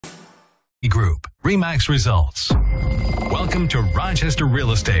Group RE/MAX results. Welcome to Rochester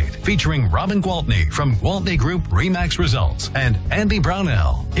Real Estate, featuring Robin Gwaltney from Gwaltney Group RE/MAX results and Andy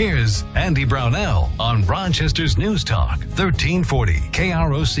Brownell. Here's Andy Brownell on Rochester's News Talk, 1340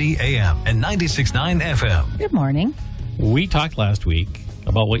 KROC AM and 96.9 FM. Good morning. We talked last week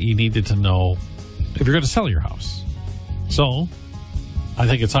about what you needed to know if you're going to sell your house. So, I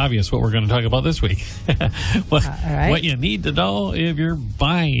think it's obvious what we're going to talk about this week. What you need to know if you're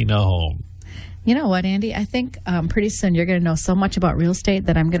buying a home. You know what, Andy? I think pretty soon you're going to know so much about real estate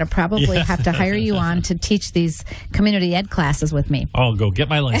that I'm going to probably have to hire you on to teach these community ed classes with me. I'll go get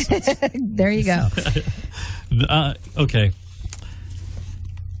my license. There you go. Okay.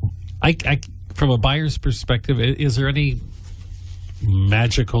 I from a buyer's perspective, is there any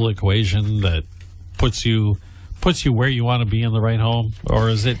magical equation that puts you where you want to be in the right home, or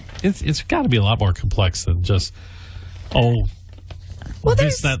is it's got to be a lot more complex than just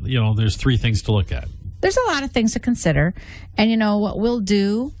there's three things to look at. There's a lot of things to consider, and what we'll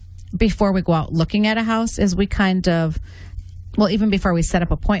do before we go out looking at a house is we kind of, even before we set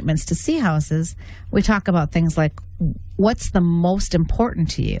up appointments to see houses, we talk about things like, what's the most important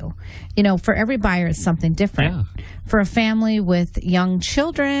to you? For every buyer, it's something different. Yeah. For a family with young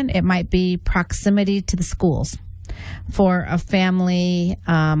children, it might be proximity to the schools. For a family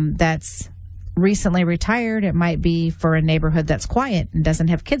that's recently retired, it might be for a neighborhood that's quiet and doesn't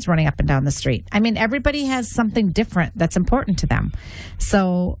have kids running up and down the street. I mean, everybody has something different that's important to them.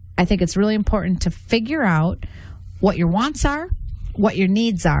 So I think it's really important to figure out what your wants are, what your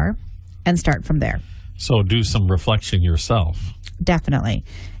needs are, and start from there. So do some reflection yourself. Definitely.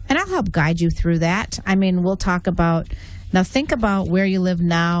 And I'll help guide you through that. I mean, we'll talk about, now think about where you live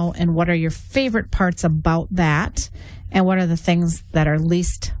now and what are your favorite parts about that and what are the things that are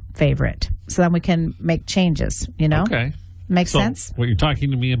least favorite. So then we can make changes, Okay. Makes sense? What you're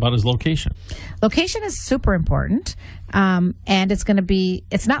talking to me about is location. Location is super important. And it's going to be,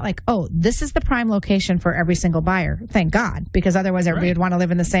 it's not like, this is the prime location for every single buyer. Thank God, because otherwise everybody would want to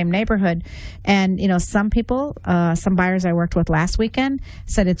live in the same neighborhood. And, some people, some buyers I worked with last weekend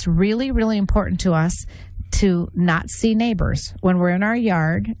said it's really, really important to us to not see neighbors. When we're in our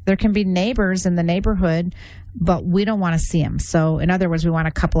yard, there can be neighbors in the neighborhood, but we don't want to see them. So, in other words, we want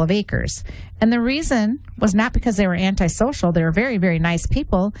a couple of acres. And the reason was not because they were antisocial. They were very, very nice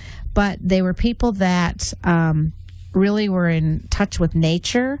people, but they were people that really were in touch with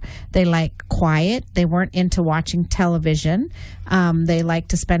nature. They like quiet. They weren't into watching television. They like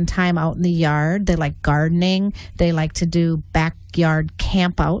to spend time out in the yard. They like gardening. They like to do backyard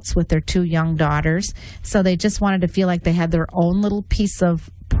campouts with their two young daughters. So they just wanted to feel like they had their own little piece of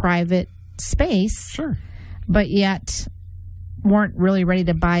private space. Sure. But yet weren't really ready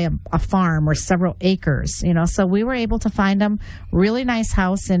to buy a farm or several acres, So we were able to find them really nice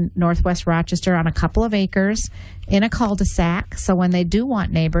house in Northwest Rochester on a couple of acres in a cul-de-sac. So when they do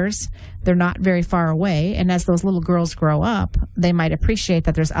want neighbors, they're not very far away. And as those little girls grow up, they might appreciate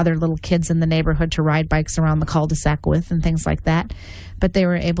that there's other little kids in the neighborhood to ride bikes around the cul-de-sac with and things like that. But they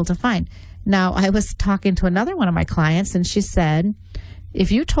were able to find. Now, I was talking to another one of my clients, and she said, if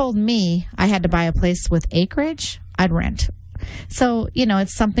you told me I had to buy a place with acreage, I'd rent. So,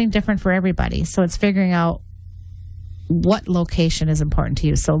 it's something different for everybody. So it's figuring out what location is important to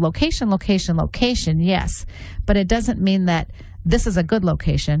you. So location, yes. But it doesn't mean that this is a good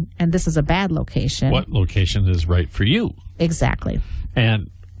location and this is a bad location. What location is right for you? Exactly. And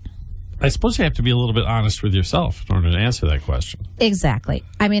I suppose you have to be a little bit honest with yourself in order to answer that question. Exactly.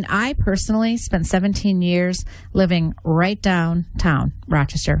 I mean, I personally spent 17 years living right downtown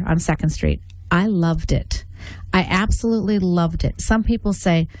Rochester on 2nd Street. I loved it. I absolutely loved it. Some people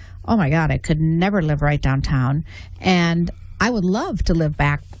say, oh my God, I could never live right downtown. And I would love to live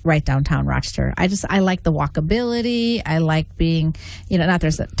back right downtown Rochester. I like the walkability. I like being, not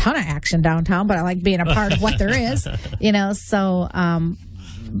there's a ton of action downtown, but I like being a part of what there is, so,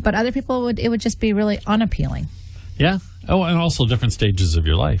 but other people it would just be really unappealing. Yeah. Oh, and also different stages of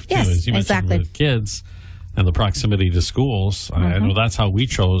your life, too. Yes, as you exactly. mentioned with kids and the proximity to schools. Mm-hmm. I know that's how we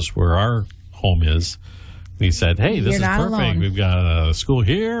chose where our home is. We said, hey, this is perfect. Alone. We've got a school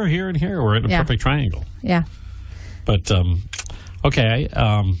here, here, and here. We're in a perfect triangle. Yeah. But, okay,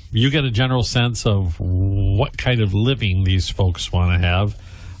 you get a general sense of what kind of living these folks want to have.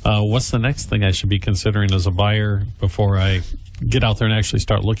 What's the next thing I should be considering as a buyer before I get out there and actually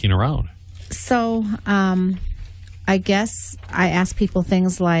start looking around? So I guess I ask people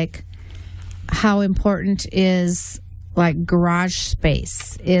things like, how important is garage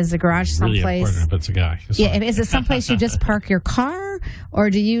space? Is a garage someplace? Really important if it's a guy. Yeah, is it someplace you just park your car, or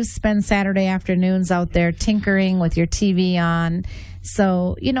do you spend Saturday afternoons out there tinkering with your TV on?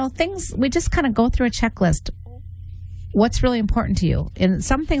 So, things, we just kind of go through a checklist. What's really important to you? And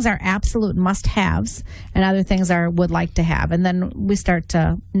some things are absolute must-haves, and other things are would like to have. And then we start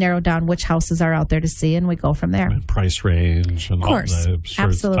to narrow down which houses are out there to see, and we go from there. And price range and all that. I'm sure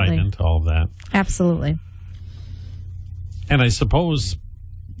Absolutely. It's tied into all that. Absolutely. And I suppose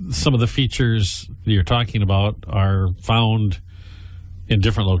some of the features you're talking about are found in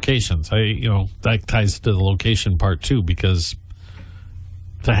different locations. That ties to the location part too, because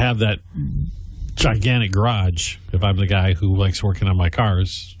to have that gigantic garage, if I'm the guy who likes working on my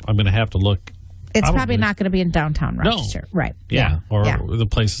cars, I'm going to have to look. It's probably not going to be in downtown Rochester. No. Right. Yeah. Or the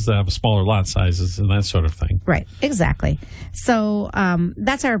places that have smaller lot sizes and that sort of thing. Right. Exactly. So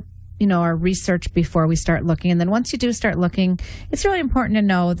that's our research before we start looking. And then once you do start looking, it's really important to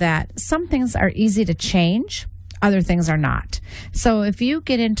know that some things are easy to change, other things are not. So if you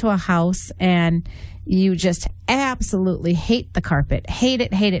get into a house and you just absolutely hate the carpet, hate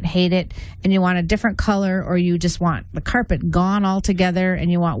it, and you want a different color, or you just want the carpet gone altogether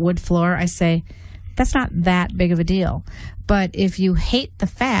and you want wood floor, I say that's not that big of a deal. But if you hate the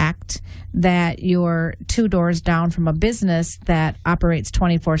fact that you're 2 doors down from a business that operates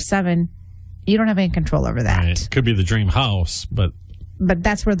 24/7, you don't have any control over that. Right. It could be the dream house, but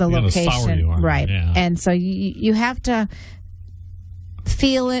that's where the location, right? Yeah. And so you have to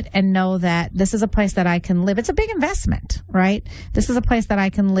feel it and know that this is a place that I can live. It's a big investment, right? This is a place that I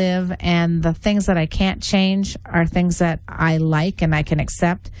can live, and the things that I can't change are things that I like and I can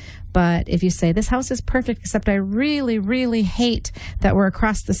accept. But if you say, this house is perfect, except I really, really hate that we're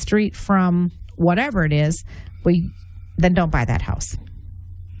across the street from whatever it is, then don't buy that house.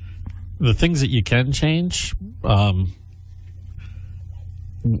 The things that you can change,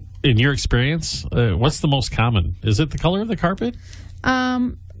 in your experience, what's the most common? Is it the color of the carpet?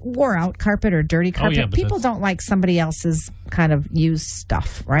 Wore out carpet or dirty carpet. Yeah, people don't like somebody else's kind of used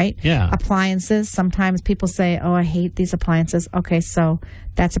stuff, right? Yeah. Appliances. Sometimes people say, oh, I hate these appliances. Okay, so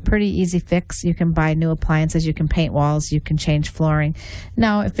that's a pretty easy fix. You can buy new appliances. You can paint walls. You can change flooring.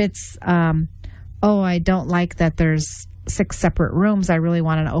 Now, if it's, I don't like that there's 6 separate rooms. I really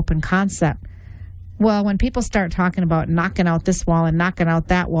want an open concept. Well, when people start talking about knocking out this wall and knocking out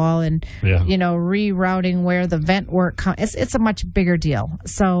that wall and, rerouting where the vent work comes, it's a much bigger deal.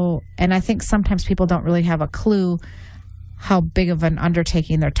 So, and I think sometimes people don't really have a clue how big of an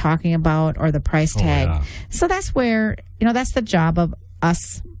undertaking they're talking about or the price tag. Yeah. So that's where, that's the job of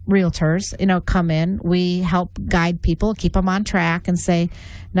us realtors, come in. We help guide people, keep them on track and say,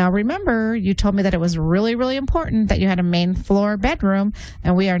 now remember, you told me that it was really, really important that you had a main floor bedroom,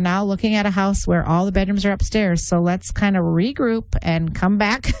 and we are now looking at a house where all the bedrooms are upstairs. So let's kind of regroup and come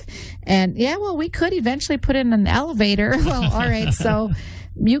back. And we could eventually put in an elevator. Well, all right. So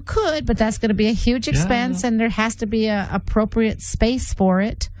you could, but that's going to be a huge expense, and there has to be a appropriate space for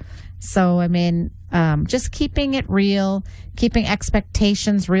it. So, I mean, just keeping it real, keeping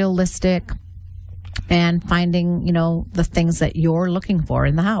expectations realistic, and finding, the things that you're looking for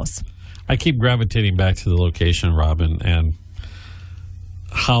in the house. I keep gravitating back to the location, Robin, and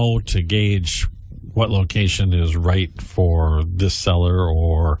how to gauge what location is right for this seller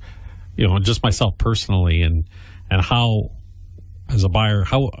or, just myself personally, and how, as a buyer,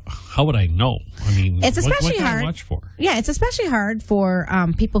 how would I know? I mean, it's especially what can hard. I watch for? Yeah, it's especially hard for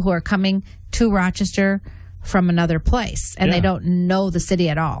people who are coming to Rochester from another place and they don't know the city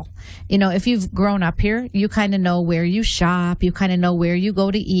at all. If you've grown up here, you kind of know where you shop, you kind of know where you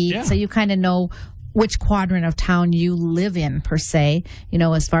go to eat, so you kind of know which quadrant of town you live in, per se,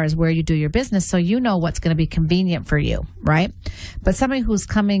 as far as where you do your business. So you know what's going to be convenient for you, right? But somebody who's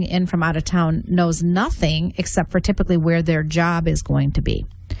coming in from out of town knows nothing except for typically where their job is going to be.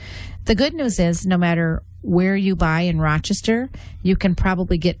 The good news is no matter where you buy in Rochester, you can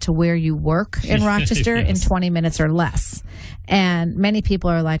probably get to where you work in Rochester in 20 minutes or less. And many people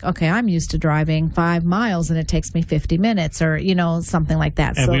are like, okay, I'm used to driving 5 miles and it takes me 50 minutes or, something like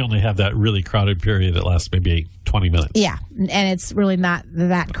that. And we only have that really crowded period that lasts maybe 20 minutes. Yeah, and it's really not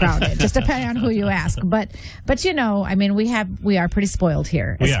that crowded, just depending on who you ask. But I mean, we are pretty spoiled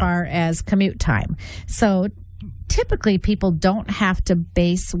here as far as commute time. So typically people don't have to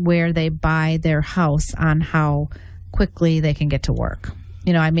base where they buy their house on how quickly they can get to work.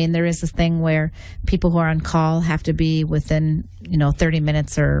 I mean, there is this thing where people who are on call have to be within, 30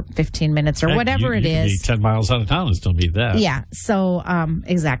 minutes or 15 minutes or whatever it is. You can be 10 miles out of town and still be that. Yeah. So,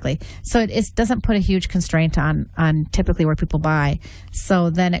 exactly. So it doesn't put a huge constraint on typically where people buy. So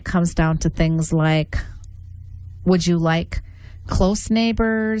then it comes down to things like, would you like close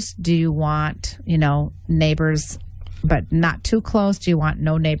neighbors? Do you want, neighbors but not too close? Do you want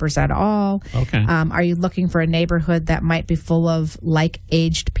no neighbors at all? Okay. Are you looking for a neighborhood that might be full of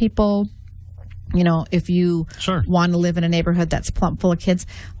like-aged people? You know, if you want to live in a neighborhood that's plump full of kids.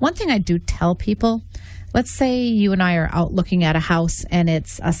 One thing I do tell people, let's say you and I are out looking at a house and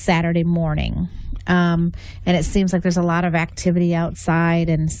it's a Saturday morning. And it seems like there's a lot of activity outside.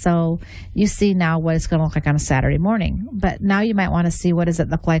 And so you see now what it's going to look like on a Saturday morning. But now you might want to see what does it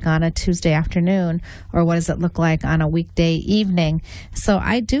look like on a Tuesday afternoon, or what does it look like on a weekday evening. So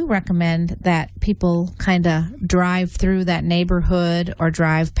I do recommend that people kind of drive through that neighborhood or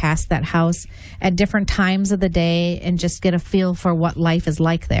drive past that house at different times of the day and just get a feel for what life is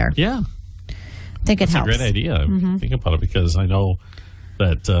like there. Yeah. I think it helps. That's a great idea. Think about it, because I know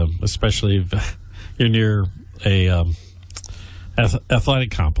that especially if you're near a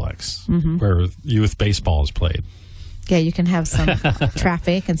athletic complex where youth baseball is played. Yeah, you can have some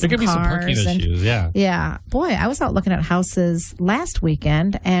traffic and some there could cars. Be some parking issues, yeah. Yeah. Boy, I was out looking at houses last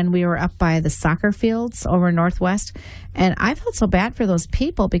weekend, and we were up by the soccer fields over in Northwest, and I felt so bad for those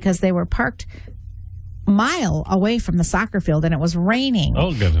people because they were parked mile away from the soccer field, and it was raining.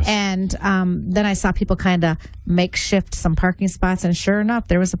 Oh, goodness. And then I saw people kind of makeshift some parking spots, and sure enough,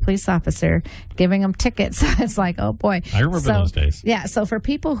 there was a police officer giving them tickets. It's like, oh boy. I remember those days. Yeah, so for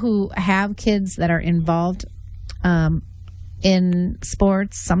people who have kids that are involved in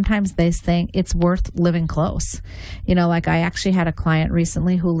sports, sometimes they think it's worth living close. You know, like I actually had a client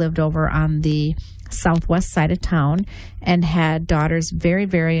recently who lived over on the southwest side of town and had daughters very,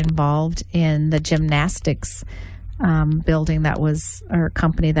 very involved in the gymnastics building that was, or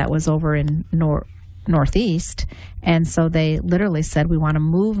company that was over in northeast. And so they literally said, we want to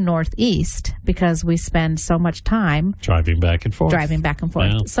move northeast because we spend so much time driving back and forth.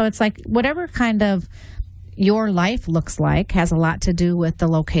 Yeah. So it's like whatever kind of your life looks like has a lot to do with the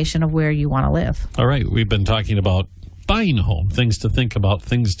location of where you want to live. All right. We've been talking about buying a home, things to think about,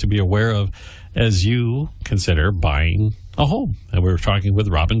 things to be aware of as you consider buying a home. And we were talking with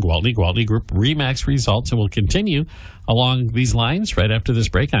Robin Gwaltney, Gwaltney Group RE/MAX Results, and we'll continue along these lines right after this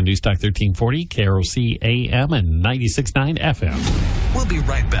break on Newstalk 1340, KROC AM and 96.9 FM. We'll be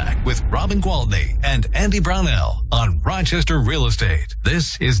right back with Robin Gwaltney and Andy Brownell on Rochester Real Estate.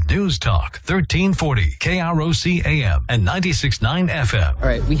 This is News Talk 1340, KROC AM and 96.9 FM. All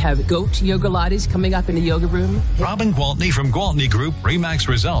right, we have goat yoga lattes coming up in the yoga room. Robin Gwaltney from Gwaltney Group RE/MAX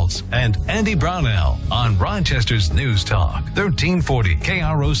Results and Andy Brownell on Rochester's News Talk 1340,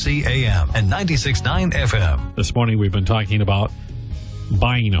 KROC AM and 96.9 FM. This morning we've been talking about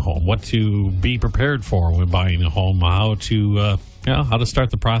buying a home, what to be prepared for when buying a home, how to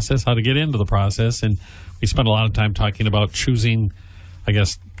start the process, how to get into the process. And we spent a lot of time talking about choosing, I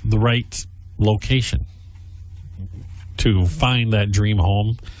guess, the right location to find that dream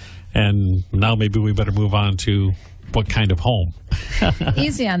home. And now maybe we better move on to what kind of home.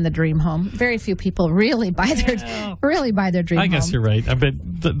 Easy on the dream home. Very few people really buy their dream home. I guess you're right. I bet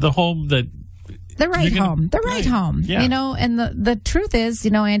the home that the right home. Yeah. You know, and the truth is, you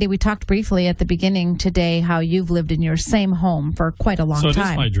know, Andy, we talked briefly at the beginning today how you've lived in your same home for quite a long time. So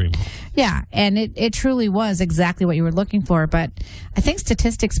it is my dream home. Yeah, and it truly was exactly what you were looking for. But I think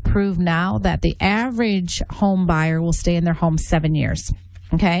statistics prove now that the average home buyer will stay in their home 7 years.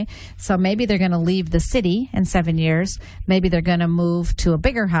 Okay, so maybe they're going to leave the city in 7 years. Maybe they're going to move to a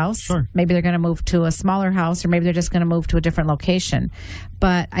bigger house. Sure. Maybe they're going to move to a smaller house, or maybe they're just going to move to a different location.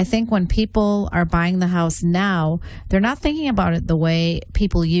 But I think when people are buying the house now, they're not thinking about it the way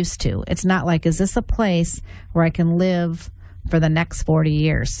people used to. It's not like, is this a place where I can live for the next 40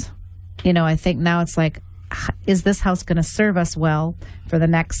 years? You know, I think now it's like, is this house going to serve us well for the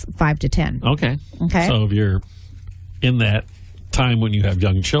next 5 to 10? Okay. Okay. So if you're in that time when you have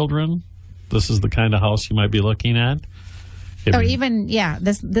young children, this is the kind of house you might be looking at. Or even,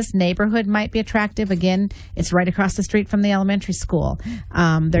 this neighborhood might be attractive. Again, it's right across the street from the elementary school.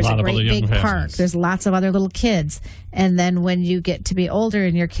 There's a great big park. There's lots of other little kids. And then when you get to be older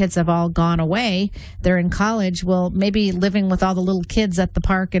and your kids have all gone away, they're in college, well, maybe living with all the little kids at the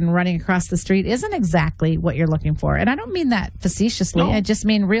park and running across the street isn't exactly what you're looking for. And I don't mean that facetiously. No. I just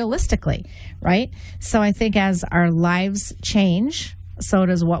mean realistically, right? So I think as our lives change, so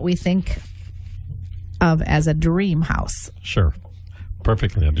does what we think of as a dream house. Sure.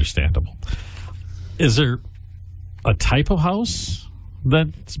 Perfectly understandable. Is there a type of house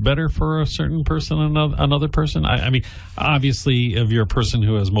that's better for a certain person and another person? I mean, obviously, if you're a person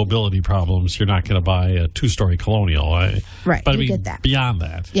who has mobility problems, you're not going to buy a 2-story colonial. Right. But you get that. Beyond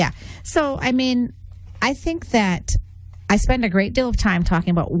that. Yeah. So, I mean, I think that I spend a great deal of time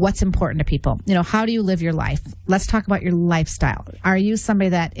talking about what's important to people. You know, how do you live your life? Let's talk about your lifestyle. Are you somebody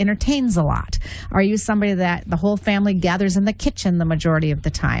that entertains a lot? Are you somebody that the whole family gathers in the kitchen the majority of the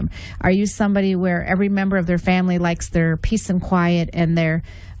time? Are you somebody where every member of their family likes their peace and quiet and their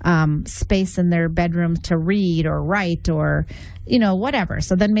space in their bedroom to read or write or, you know, whatever.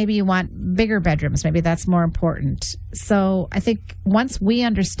 So then maybe you want bigger bedrooms. Maybe that's more important. So I think once we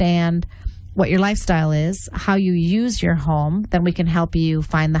understand what your lifestyle is, how you use your home, then we can help you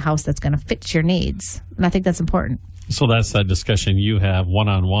find the house that's going to fit your needs. And I think that's important. So that's that discussion you have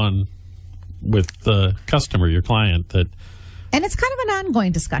one-on-one with the customer, your client, and it's kind of an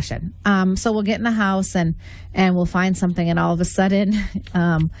ongoing discussion. So we'll get in the house and we'll find something, and all of a sudden,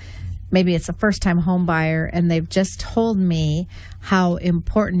 maybe it's a first-time home buyer, and they've just told me how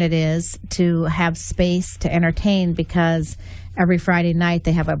important it is to have space to entertain, because every Friday night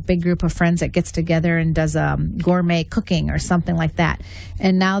they have a big group of friends that gets together and does gourmet cooking or something like that.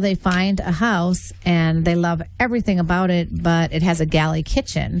 And now they find a house and they love everything about it, but it has a galley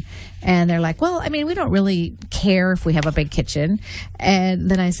kitchen. And they're like, well, I mean, we don't really care if we have a big kitchen.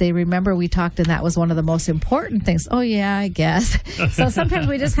 And then I say, remember, we talked and that was one of the most important things. Oh, yeah, I guess. So sometimes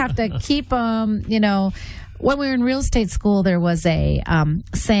we just have to keep, you know, when we were in real estate school, there was a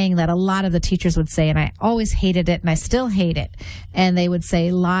saying that a lot of the teachers would say, and I always hated it, and I still hate it. And they would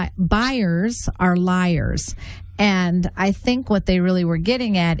say, buyers are liars. And I think what they really were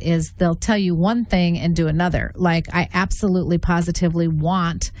getting at is they'll tell you one thing and do another. Like, I absolutely positively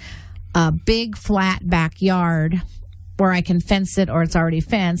want a big flat backyard where I can fence it or it's already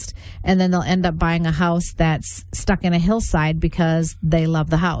fenced, and then they'll end up buying a house that's stuck in a hillside because they love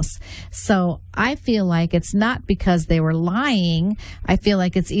the house. So I feel like it's not because they were lying. I feel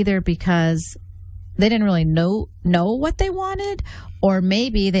like it's either because they didn't really know what they wanted, or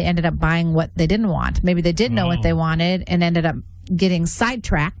maybe they ended up buying what they didn't want. Maybe they did know what they wanted and ended up getting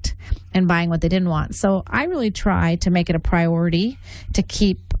sidetracked and buying what they didn't want. So I really try to make it a priority to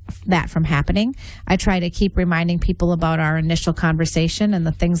keep that from happening. I try to keep reminding people about our initial conversation and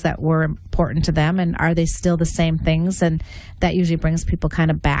the things that were important to them, and are they still the same things? And that usually brings people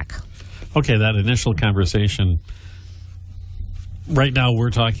kind of back. Okay, that initial conversation. Right now we're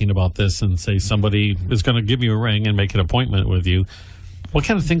talking about this, and say somebody is going to give you a ring and make an appointment with you. What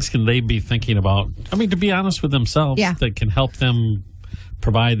kind of things can they be thinking about? I mean, to be honest with themselves, that can help them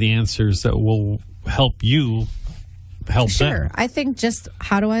provide the answers that will help you help them. Sure. I think just,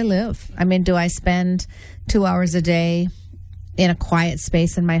 how do I live? I mean, do I spend 2 hours a day in a quiet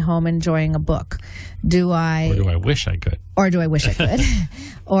space in my home enjoying a book? Or do I wish I could? Or do I wish I could?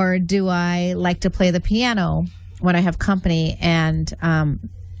 Or do I like to play the piano when I have company and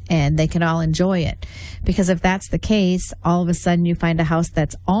they can all enjoy it? Because if that's the case, all of a sudden you find a house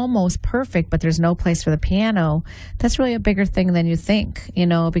that's almost perfect, but there's no place for the piano. That's really a bigger thing than you think, you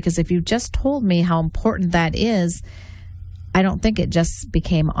know, because if you just told me how important that is, I don't think it just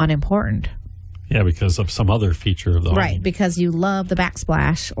became unimportant. Yeah, because of some other feature of the home. Right, because you love the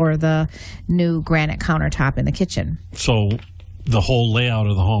backsplash or the new granite countertop in the kitchen. So the whole layout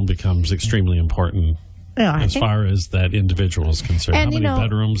of the home becomes extremely important. As far as that individual is concerned. And, how many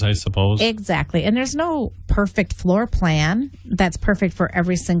bedrooms, I suppose? Exactly. And there's no perfect floor plan that's perfect for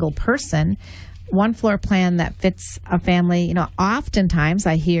every single person. One floor plan that fits a family, you know, oftentimes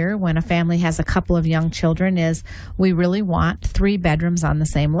I hear when a family has a couple of young children is, we really want 3 bedrooms on the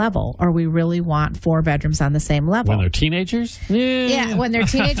same level, or we really want 4 bedrooms on the same level. When they're teenagers? Yeah, when they're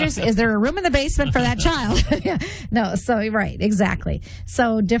teenagers. Is there a room in the basement for that child? Yeah. No, so, right, exactly.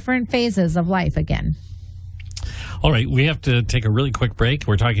 So different phases of life again. All right, we have to take a really quick break.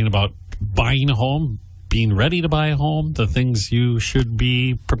 We're talking about buying a home, being ready to buy a home, the things you should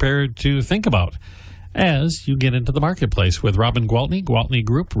be prepared to think about as you get into the marketplace with Robin Gwaltney, Gwaltney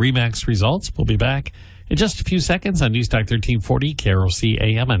Group RE/MAX Results. We'll be back in just a few seconds on News Talk 1340, KROC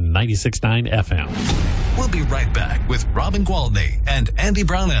AM and 96.9 FM. We'll be right back with Robin Gwaltney and Andy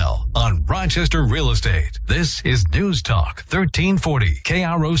Brownell on Rochester Real Estate. This is News Talk 1340,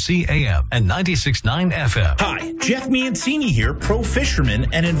 KROC AM and 96.9 FM. Hi, Jeff Mancini here, pro fisherman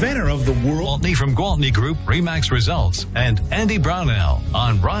and inventor of the world. Gwaltney from Gwaltney Group RE/MAX Results and Andy Brownell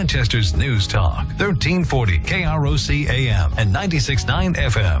on Rochester's News Talk 1340, KROC AM and 96.9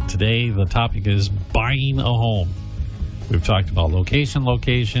 FM. Today, the topic is buying a home. We've talked about location.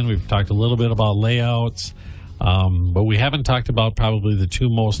 We've talked a little bit about layouts, but we haven't talked about probably the 2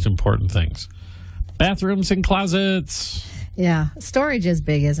 most important things: bathrooms and closets. Yeah, storage is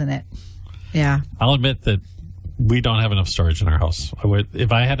big, isn't it? Yeah. I'll admit that we don't have enough storage in our house.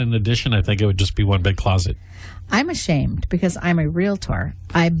 If I had an addition, I think it would just be one big closet. I'm ashamed because I'm a realtor.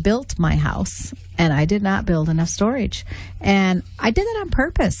 I built my house and I did not build enough storage. And I did it on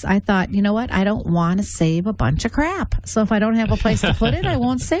purpose. I thought, you know what? I don't want to save a bunch of crap. So if I don't have a place to put it, I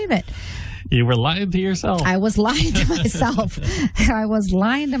won't save it. You were lying to yourself. I was lying to myself. I was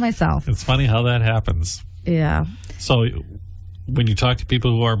lying to myself. It's funny how that happens. Yeah. So when you talk to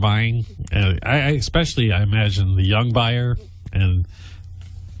people who are buying, I imagine the young buyer, and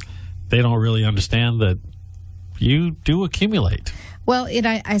they don't really understand that you do accumulate. Well,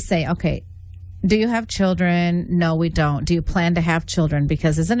 I say, okay, do you have children? No, we don't. Do you plan to have children?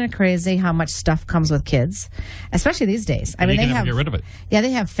 Because isn't it crazy how much stuff comes with kids, especially these days? I mean, they have to get rid of it. Yeah,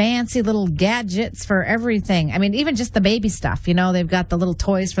 they have fancy little gadgets for everything. I mean, even just the baby stuff. You know, they've got the little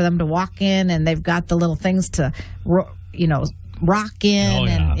toys for them to walk in, and they've got the little things to, rock in. Oh,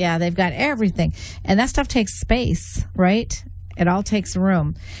 yeah. And yeah, they've got everything, and that stuff takes space, right? It all takes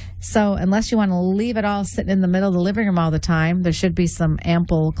room. So unless you want to leave it all sitting in the middle of the living room all the time, there should be some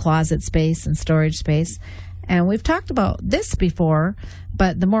ample closet space and storage space. And we've talked about this before,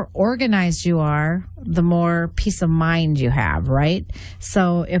 but the more organized you are, the more peace of mind you have, right?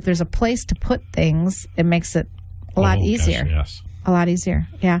 So if there's a place to put things, it makes it a lot easier. Gosh, yes. A lot easier,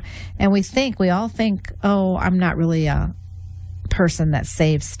 yeah. And we all think, oh, I'm not really a person that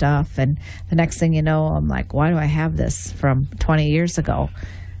saves stuff. And the next thing you know, I'm like, why do I have this from 20 years ago?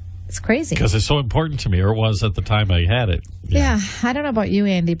 It's crazy. Because it's so important to me, or it was at the time I had it. Yeah. I don't know about you,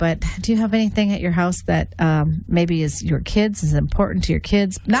 Andy, but do you have anything at your house that maybe is important to your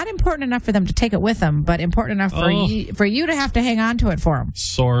kids? Not important enough for them to take it with them, but important enough for you to have to hang on to it for them.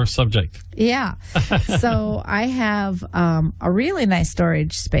 Sore subject. Yeah. So I have a really nice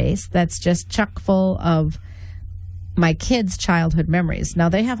storage space that's just chock full of my kids' childhood memories. Now,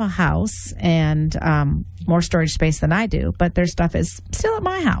 they have a house and more storage space than I do, but their stuff is still at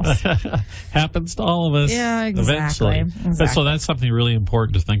my house. Happens to all of us. Yeah, exactly. Eventually. So that's something really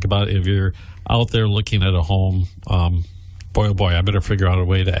important to think about if you're out there looking at a home. Boy, oh boy, I better figure out a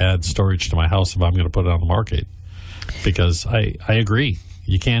way to add storage to my house if I'm going to put it on the market. Because I agree.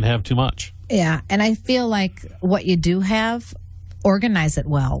 You can't have too much. Yeah, and I feel like what you do have, organize it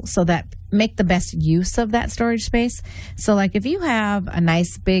well so that make the best use of that storage space. So like if you have a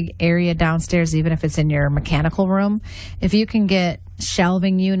nice big area downstairs, even if it's in your mechanical room, if you can get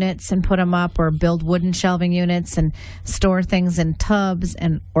shelving units and put them up, or build wooden shelving units and store things in tubs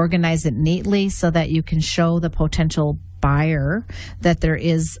and organize it neatly so that you can show the potential buyer that there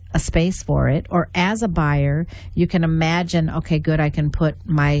is a space for it. Or as a buyer, you can imagine, okay, good, I can put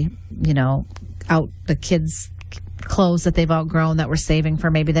my, out the kids' clothes that they've outgrown that we're saving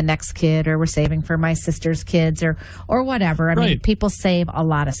for maybe the next kid, or we're saving for my sister's kids, or whatever. I mean, people save a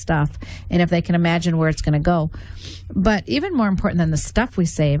lot of stuff, and if they can imagine where it's going to go. But even more important than the stuff we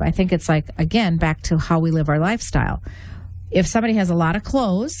save, I think it's like, again, back to how we live our lifestyle. If somebody has a lot of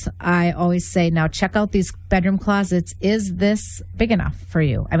clothes, I always say, now check out these bedroom closets. Is this big enough for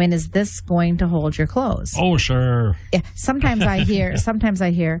you? I mean, is this going to hold your clothes? Oh, sure. Yeah. Sometimes I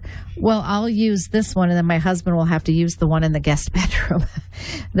hear, well, I'll use this one, and then my husband will have to use the one in the guest bedroom.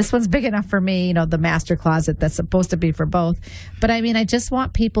 This one's big enough for me, the master closet that's supposed to be for both. But I mean, I just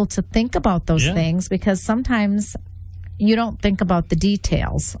want people to think about those things, because sometimes you don't think about the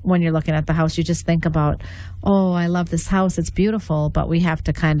details when you're looking at the house. You just think about, oh, I love this house. It's beautiful. But we have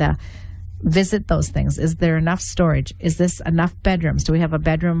to kind of visit those things. Is there enough storage? Is this enough bedrooms? Do we have a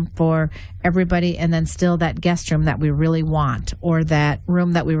bedroom for everybody? And then still that guest room that we really want, or that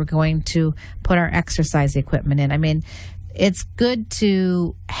room that we were going to put our exercise equipment in. I mean, it's good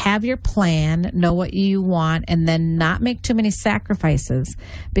to have your plan, know what you want, and then not make too many sacrifices.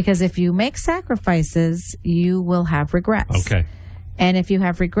 Because if you make sacrifices, you will have regrets. Okay. And if you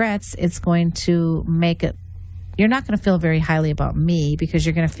have regrets, it's going to make it, you're not going to feel very highly about me, because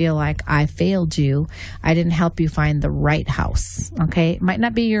you're going to feel like I failed you. I didn't help you find the right house. Okay. It might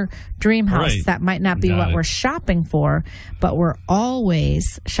not be your dream house. Right. That might not be what we're shopping for, but we're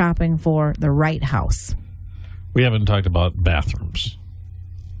always shopping for the right house. We haven't talked about bathrooms.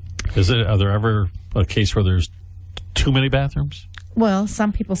 Are there ever a case where there's too many bathrooms? Well,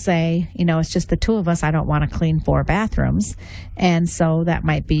 some people say, it's just the two of us. I don't want to clean 4 bathrooms. And so that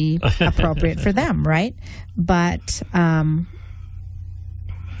might be appropriate for them, right? But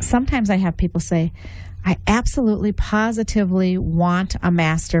sometimes I have people say, I absolutely, positively want a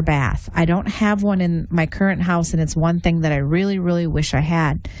master bath. I don't have one in my current house, and it's one thing that I really, really wish I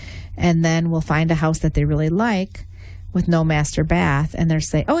had. And then we'll find a house that they really like, with no master bath, and they're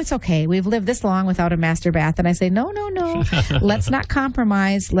saying, oh, it's okay, we've lived this long without a master bath. And I say, no, let's not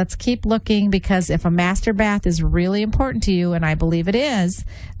compromise. Let's keep looking, because if a master bath is really important to you, and I believe it is,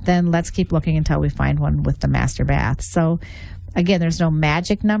 then let's keep looking until we find one with the master bath. So again, there's no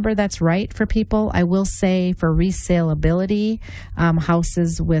magic number that's right for people. I will say for resaleability,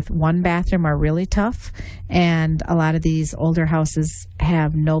 houses with one bathroom are really tough. And a lot of these older houses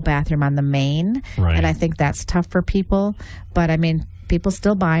have no bathroom on the main. Right. And I think that's tough for people. But, I mean, people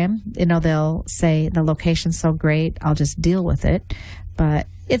still buy them. You know, they'll say the location's so great, I'll just deal with it. But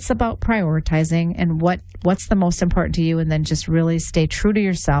it's about prioritizing and what's the most important to you, and then just really stay true to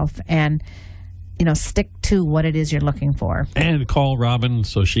yourself and stick to what it is you're looking for. And call Robin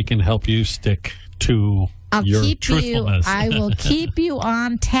so she can help you stick to your truthfulness. I will keep you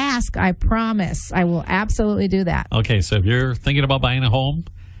on task. I promise. I will absolutely do that. Okay, so if you're thinking about buying a home,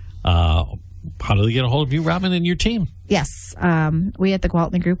 how do they get a hold of you, Robin, and your team? Yes. We at the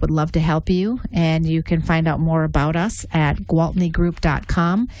Gwaltney Group would love to help you, and you can find out more about us at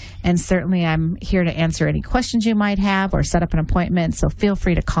gwaltneygroup.com. And certainly I'm here to answer any questions you might have or set up an appointment, so feel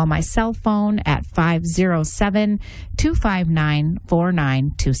free to call my cell phone at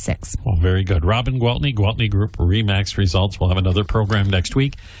 507-259-4926. Well, very good. Robin Gwaltney, Gwaltney Group RE/MAX Results. We'll have another program next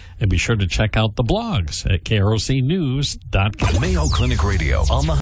week. And be sure to check out the blogs at krocnews.com. Mayo Clinic Radio on the